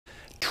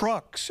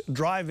Trucks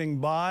driving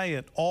by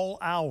at all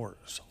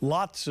hours,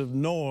 lots of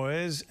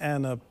noise,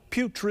 and a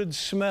putrid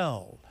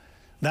smell.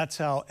 That's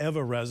how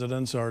Eva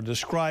residents are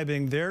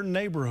describing their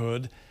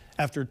neighborhood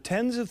after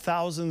tens of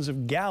thousands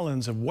of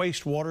gallons of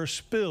wastewater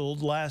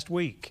spilled last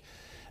week.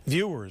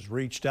 Viewers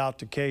reached out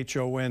to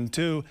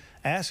KHON2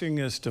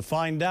 asking us to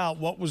find out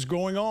what was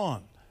going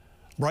on.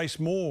 Bryce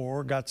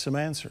Moore got some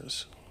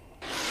answers.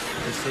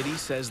 The city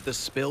says the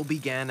spill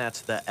began at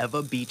the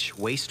Eva Beach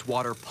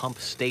wastewater pump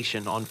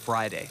station on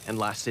Friday and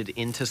lasted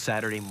into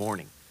Saturday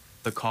morning.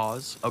 The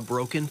cause, a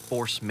broken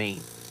force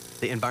main.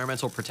 The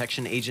Environmental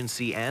Protection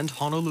Agency and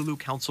Honolulu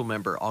Council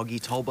member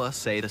Augie Talba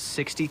say the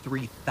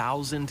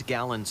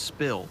 63,000-gallon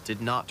spill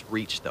did not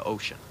reach the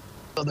ocean.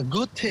 So the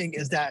good thing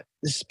is that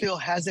the spill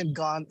hasn't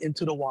gone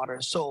into the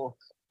water. So,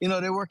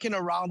 they're working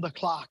around the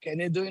clock and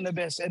they're doing the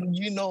best. And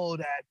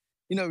that,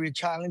 we're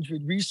challenged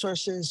with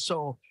resources.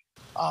 So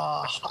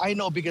I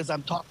know because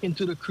I'm talking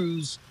to the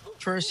crews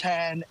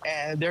firsthand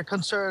and they're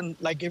concerned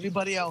like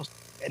everybody else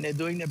and they're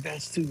doing their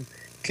best to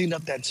clean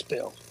up that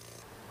spill.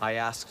 I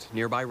asked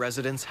nearby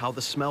residents how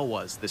the smell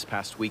was this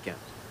past weekend.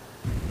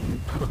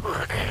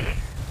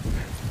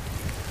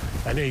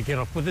 I didn't get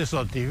to put this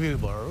on TV,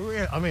 but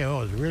it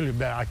was really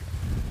bad.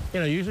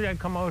 Usually I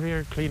come out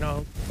here, clean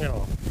out,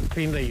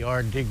 clean the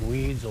yard, dig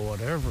weeds or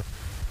whatever,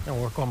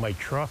 and work on my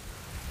truck.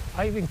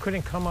 I even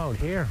couldn't come out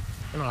here.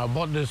 I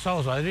bought this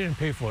house, I didn't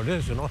pay for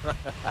this,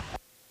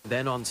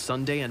 Then on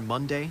Sunday and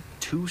Monday,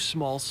 two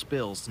small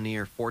spills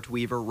near Fort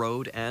Weaver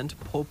Road and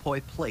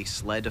Popoi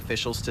Place led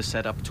officials to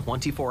set up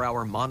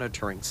 24-hour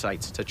monitoring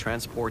sites to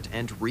transport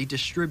and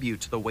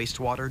redistribute the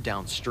wastewater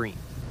downstream.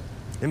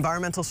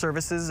 Environmental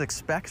Services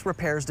expects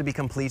repairs to be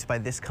complete by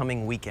this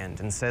coming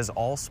weekend and says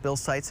all spill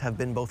sites have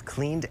been both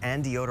cleaned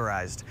and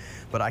deodorized.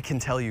 But I can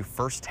tell you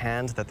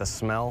firsthand that the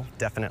smell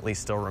definitely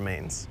still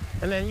remains.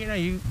 And then,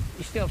 you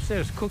stay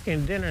upstairs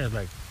cooking dinner, it's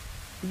like,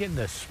 you get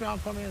the smell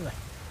coming in, like,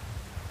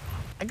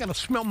 I gotta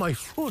smell my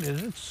food.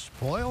 Is it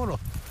spoiled? Or,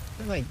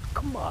 it's like,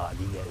 come on,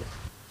 you get it.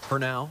 For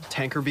now,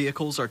 tanker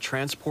vehicles are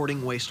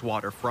transporting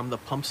wastewater from the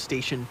pump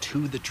station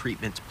to the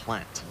treatment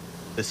plant.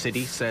 The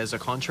city says a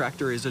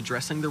contractor is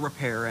addressing the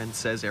repair and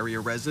says area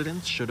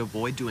residents should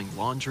avoid doing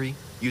laundry,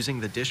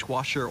 using the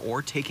dishwasher,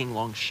 or taking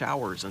long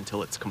showers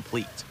until it's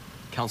complete.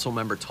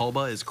 Councilmember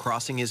Talba is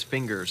crossing his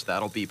fingers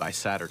that'll be by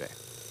Saturday.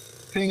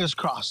 Fingers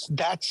crossed.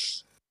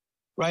 That's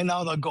right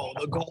now the goal.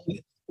 The goal is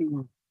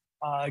to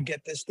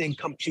get this thing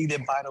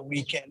completed by the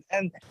weekend.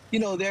 And,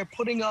 they're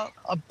putting up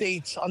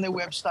updates on their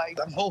website.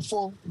 I'm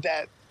hopeful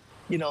that,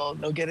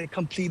 they'll get it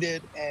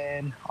completed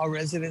and our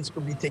residents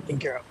will be taken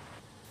care of.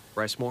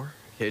 Bryce Moore,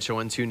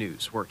 KHON2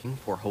 News, working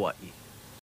for Hawaii.